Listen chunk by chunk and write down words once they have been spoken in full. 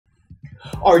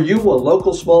Are you a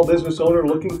local small business owner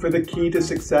looking for the key to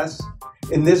success?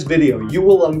 In this video, you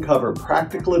will uncover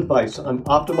practical advice on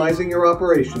optimizing your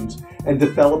operations and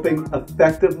developing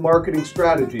effective marketing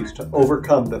strategies to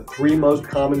overcome the 3 most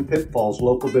common pitfalls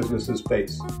local businesses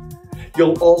face.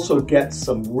 You'll also get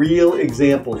some real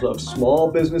examples of small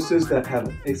businesses that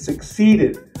have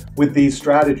succeeded with these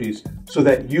strategies so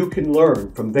that you can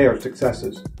learn from their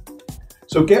successes.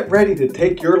 So get ready to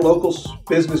take your local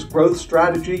business growth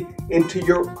strategy into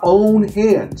your own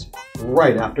hands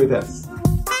right after this.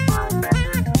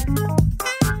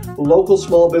 Local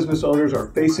small business owners are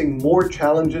facing more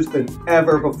challenges than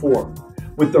ever before.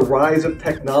 With the rise of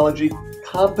technology,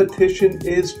 competition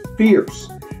is fierce,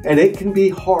 and it can be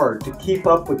hard to keep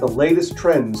up with the latest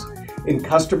trends in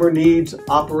customer needs,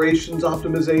 operations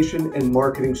optimization, and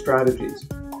marketing strategies.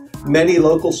 Many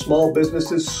local small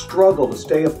businesses struggle to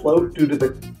stay afloat due to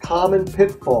the common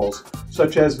pitfalls,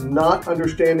 such as not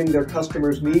understanding their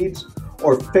customers' needs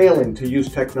or failing to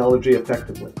use technology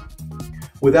effectively.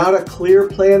 Without a clear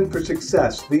plan for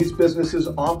success, these businesses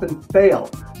often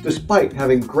fail despite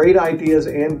having great ideas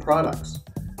and products.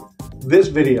 This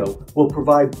video will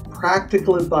provide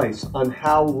practical advice on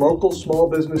how local small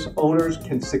business owners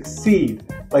can succeed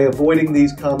by avoiding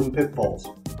these common pitfalls.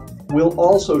 We'll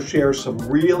also share some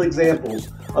real examples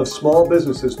of small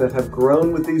businesses that have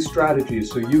grown with these strategies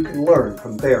so you can learn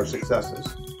from their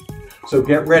successes. So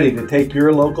get ready to take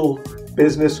your local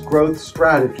business growth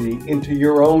strategy into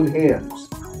your own hands.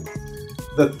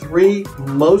 The 3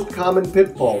 most common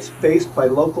pitfalls faced by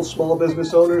local small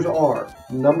business owners are: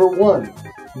 number 1,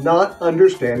 not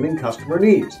understanding customer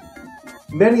needs.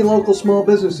 Many local small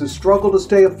businesses struggle to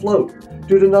stay afloat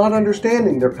due to not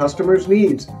understanding their customers'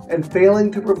 needs and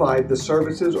failing to provide the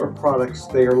services or products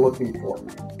they are looking for.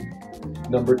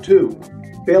 Number 2,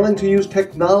 failing to use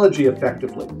technology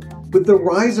effectively. With the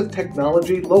rise of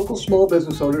technology, local small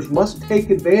business owners must take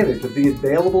advantage of the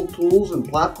available tools and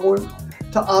platforms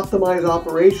to optimize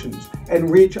operations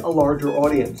and reach a larger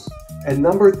audience. And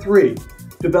number 3,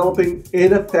 developing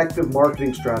ineffective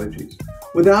marketing strategies.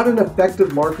 Without an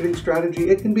effective marketing strategy,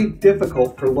 it can be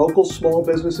difficult for local small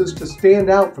businesses to stand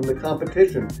out from the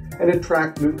competition and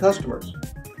attract new customers.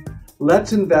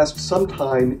 Let's invest some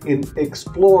time in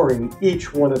exploring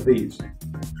each one of these.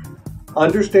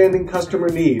 Understanding customer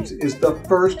needs is the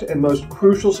first and most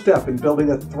crucial step in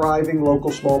building a thriving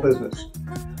local small business.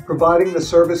 Providing the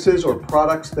services or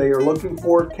products they are looking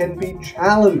for can be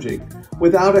challenging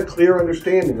without a clear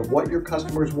understanding of what your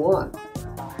customers want.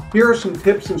 Here are some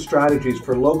tips and strategies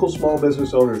for local small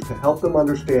business owners to help them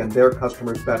understand their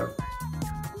customers better.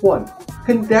 1.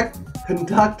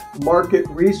 Conduct market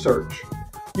research.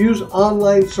 Use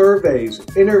online surveys,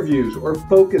 interviews, or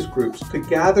focus groups to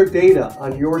gather data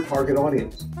on your target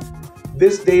audience.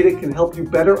 This data can help you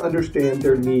better understand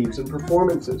their needs and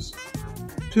performances.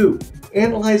 2.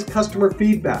 Analyze customer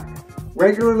feedback.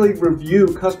 Regularly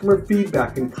review customer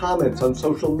feedback and comments on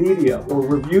social media or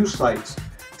review sites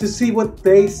to see what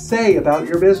they say about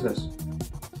your business.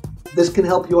 This can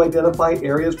help you identify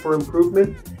areas for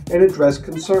improvement and address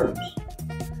concerns.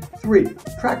 3.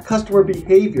 Track customer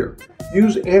behavior.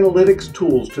 Use analytics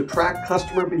tools to track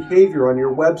customer behavior on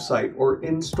your website or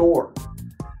in-store.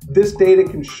 This data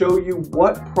can show you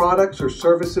what products or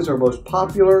services are most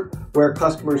popular, where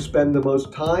customers spend the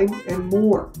most time, and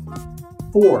more.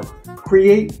 4.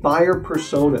 Create buyer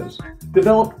personas.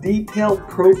 Develop detailed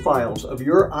profiles of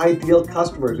your ideal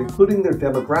customers, including their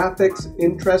demographics,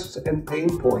 interests, and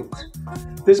pain points.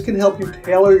 This can help you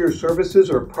tailor your services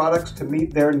or products to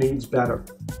meet their needs better.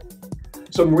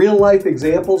 Some real-life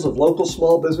examples of local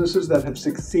small businesses that have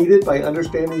succeeded by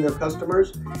understanding their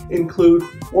customers include: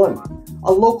 1.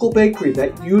 A local bakery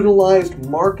that utilized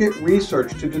market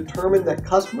research to determine that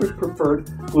customers preferred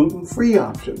gluten-free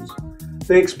options.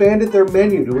 They expanded their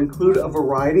menu to include a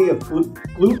variety of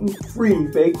gluten-free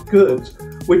baked goods,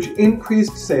 which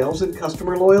increased sales and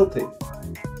customer loyalty.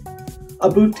 A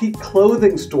boutique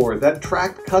clothing store that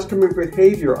tracked customer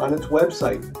behavior on its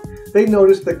website. They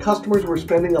noticed that customers were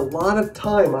spending a lot of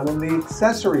time on the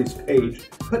accessories page,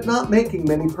 but not making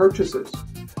many purchases.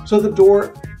 So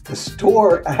the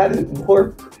store added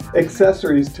more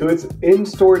accessories to its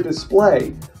in-store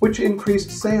display, which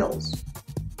increased sales.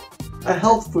 A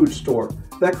health food store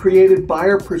that created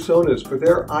buyer personas for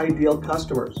their ideal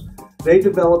customers. They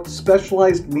developed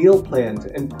specialized meal plans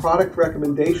and product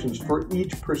recommendations for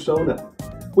each persona,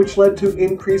 which led to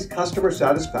increased customer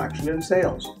satisfaction and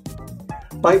sales.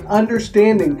 By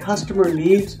understanding customer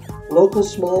needs, local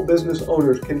small business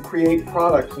owners can create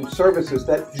products and services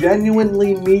that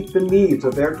genuinely meet the needs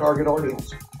of their target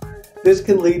audience. This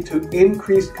can lead to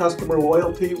increased customer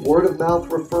loyalty, word-of-mouth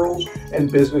referrals,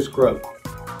 and business growth.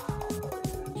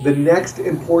 The next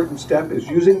important step is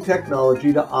using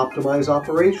technology to optimize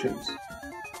operations.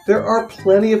 There are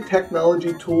plenty of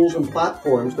technology tools and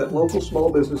platforms that local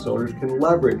small business owners can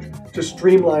leverage to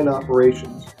streamline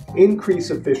operations,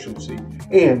 increase efficiency,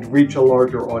 and reach a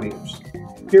larger audience.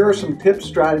 Here are some tips,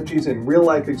 strategies, and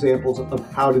real-life examples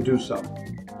of how to do so.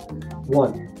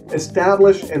 1.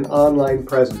 Establish an online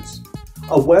presence.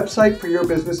 A website for your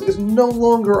business is no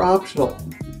longer optional.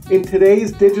 In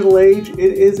today's digital age, it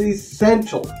is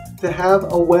essential to have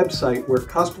a website where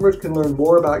customers can learn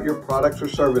more about your products or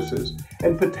services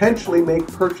and potentially make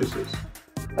purchases.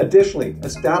 Additionally,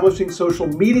 establishing social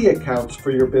media accounts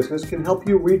for your business can help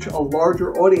you reach a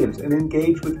larger audience and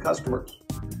engage with customers.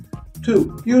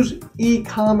 2. Use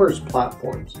e-commerce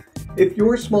platforms. If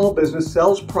your small business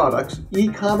sells products,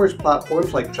 e-commerce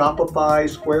platforms like Shopify,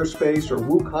 Squarespace, or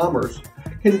WooCommerce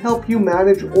can help you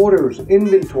manage orders,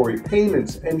 inventory,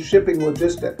 payments, and shipping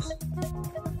logistics.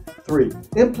 3.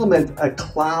 Implement a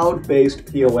cloud-based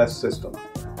POS system.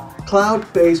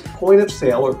 Cloud-based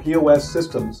point-of-sale or POS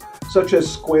systems such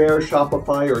as Square,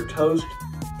 Shopify, or Toast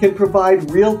can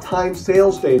provide real-time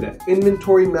sales data,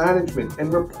 inventory management,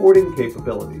 and reporting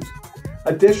capabilities.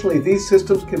 Additionally, these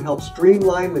systems can help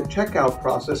streamline the checkout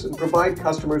process and provide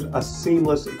customers a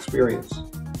seamless experience.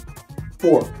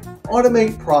 4.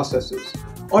 Automate processes.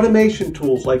 Automation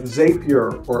tools like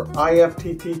Zapier or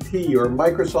IFTTT or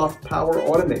Microsoft Power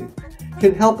Automate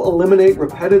can help eliminate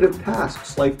repetitive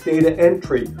tasks like data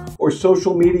entry or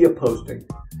social media posting.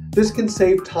 This can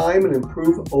save time and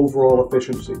improve overall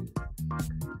efficiency.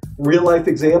 Real-life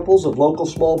examples of local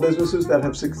small businesses that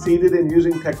have succeeded in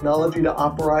using technology to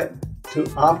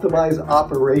optimize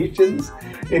operations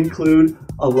include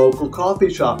a local coffee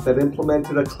shop that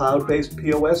implemented a cloud-based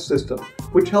POS system,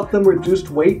 which helped them reduce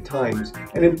wait times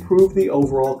and improve the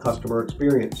overall customer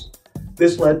experience.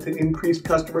 This led to increased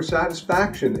customer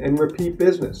satisfaction and repeat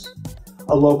business.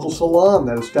 A local salon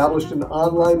that established an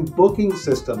online booking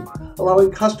system, allowing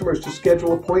customers to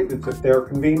schedule appointments at their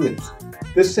convenience.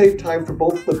 This saved time for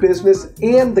both the business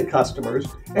and the customers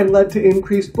and led to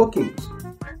increased bookings.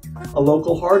 A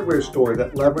local hardware store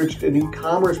that leveraged an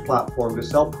e-commerce platform to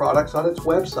sell products on its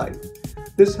website.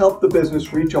 This helped the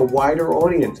business reach a wider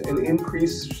audience and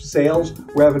increase sales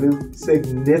revenue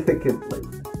significantly.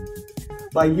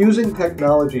 By using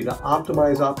technology to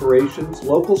optimize operations,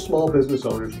 local small business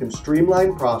owners can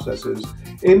streamline processes,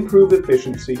 improve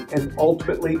efficiency, and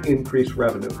ultimately increase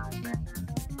revenue.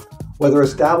 Whether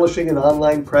establishing an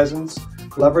online presence,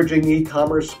 leveraging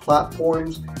e-commerce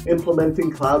platforms,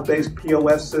 implementing cloud-based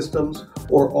POS systems,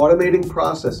 or automating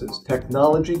processes,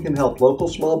 technology can help local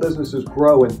small businesses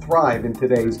grow and thrive in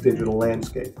today's digital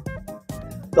landscape.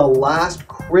 The last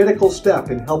critical step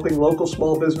in helping local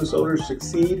small business owners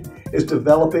succeed is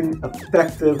developing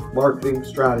effective marketing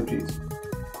strategies.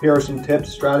 Here are some tips,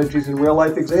 strategies, and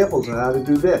real-life examples of how to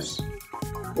do this.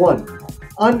 1.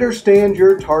 Understand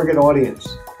your target audience.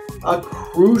 A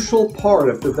crucial part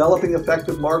of developing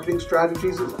effective marketing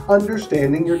strategies is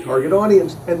understanding your target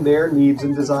audience and their needs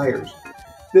and desires.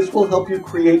 This will help you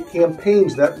create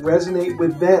campaigns that resonate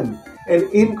with them and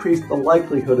increase the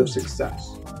likelihood of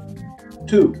success.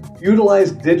 2.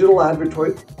 Utilize digital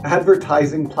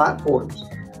advertising platforms.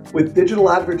 With digital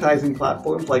advertising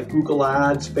platforms like Google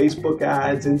Ads, Facebook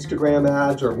Ads, Instagram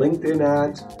Ads, or LinkedIn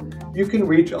Ads, you can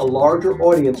reach a larger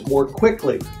audience more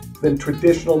quickly than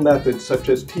traditional methods such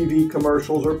as TV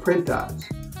commercials or print ads.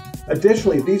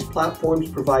 Additionally, these platforms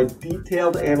provide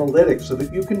detailed analytics so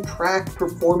that you can track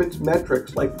performance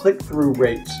metrics like click-through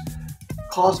rates,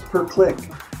 cost per click,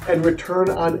 and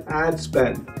return on ad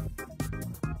spend.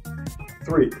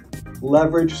 3.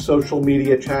 Leverage social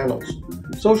media channels.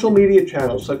 Social media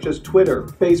channels such as Twitter,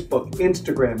 Facebook,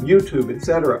 Instagram, YouTube,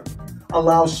 etc.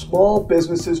 allow small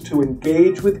businesses to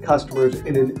engage with customers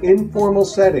in an informal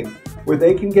setting where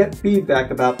they can get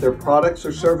feedback about their products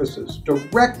or services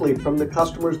directly from the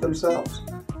customers themselves.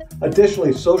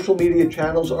 Additionally, social media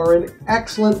channels are an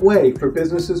excellent way for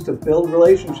businesses to build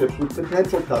relationships with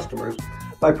potential customers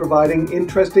by providing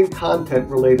interesting content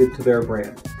related to their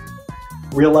brand.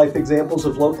 Real-life examples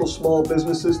of local small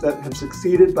businesses that have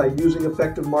succeeded by using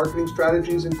effective marketing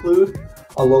strategies include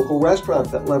a local restaurant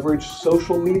that leveraged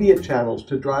social media channels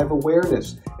to drive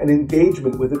awareness and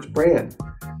engagement with its brand.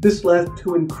 This led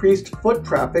to increased foot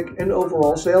traffic and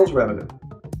overall sales revenue.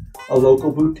 A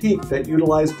local boutique that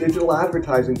utilized digital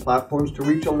advertising platforms to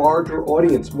reach a larger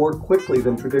audience more quickly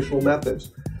than traditional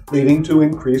methods, leading to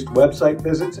increased website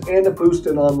visits and a boost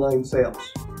in online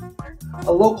sales.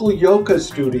 A local yoga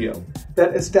studio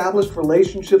that established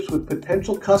relationships with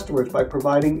potential customers by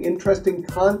providing interesting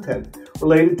content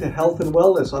related to health and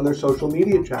wellness on their social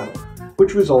media channel,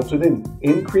 which resulted in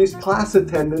increased class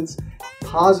attendance,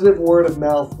 positive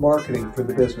word-of-mouth marketing for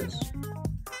the business.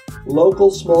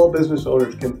 Local small business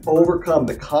owners can overcome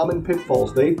the common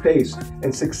pitfalls they face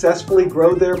and successfully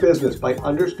grow their business by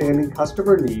understanding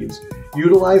customer needs,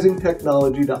 utilizing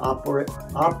technology to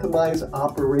optimize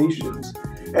operations,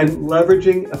 and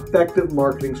leveraging effective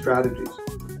marketing strategies.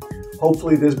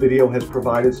 Hopefully this video has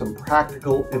provided some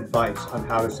practical advice on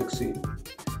how to succeed.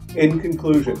 In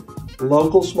conclusion,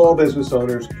 local small business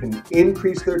owners can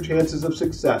increase their chances of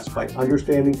success by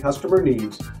understanding customer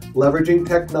needs, leveraging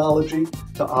technology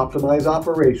to optimize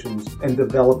operations, and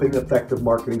developing effective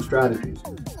marketing strategies.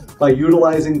 By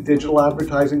utilizing digital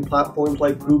advertising platforms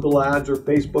like Google Ads or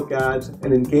Facebook Ads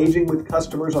and engaging with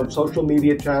customers on social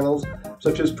media channels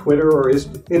such as Twitter or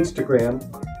Instagram,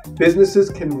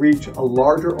 businesses can reach a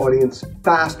larger audience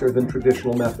faster than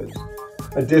traditional methods.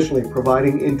 Additionally,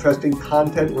 providing interesting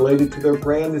content related to their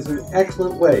brand is an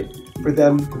excellent way for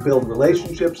them to build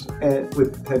relationships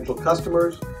with potential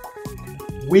customers.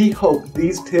 We hope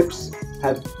these tips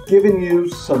have given you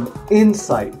some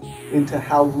insight into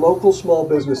how local small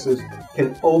businesses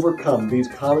can overcome these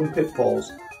common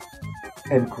pitfalls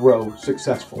and grow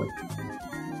successfully.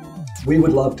 We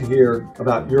would love to hear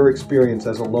about your experience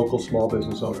as a local small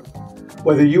business owner.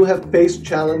 Whether you have faced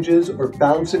challenges or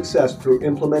found success through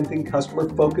implementing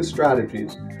customer-focused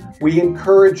strategies, we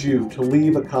encourage you to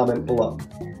leave a comment below.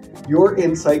 Your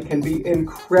insight can be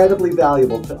incredibly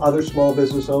valuable to other small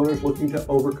business owners looking to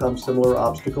overcome similar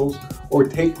obstacles or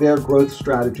take their growth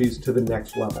strategies to the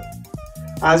next level.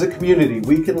 As a community,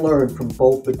 we can learn from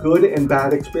both the good and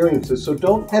bad experiences, so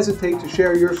don't hesitate to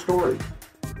share your story.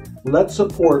 Let's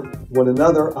support one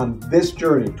another on this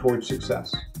journey towards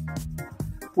success.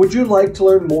 Would you like to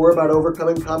learn more about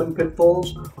overcoming common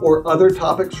pitfalls or other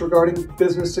topics regarding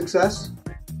business success?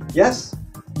 Yes?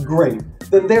 Great.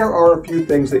 Then there are a few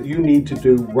things that you need to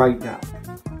do right now.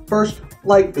 First,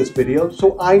 like this video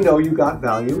so I know you got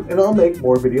value and I'll make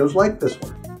more videos like this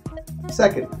one.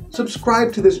 Second,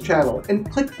 subscribe to this channel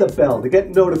and click the bell to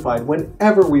get notified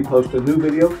whenever we post a new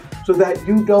video so that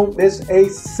you don't miss a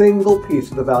single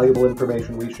piece of the valuable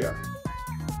information we share.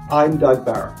 I'm Doug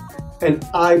Barra, and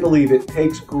I believe it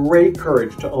takes great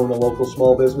courage to own a local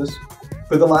small business.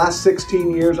 For the last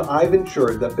 16 years, I've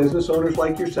ensured that business owners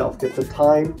like yourself get the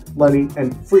time, money,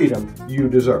 and freedom you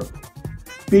deserve.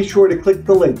 Be sure to click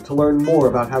the link to learn more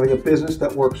about having a business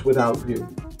that works without you.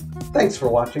 Thanks for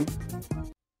watching.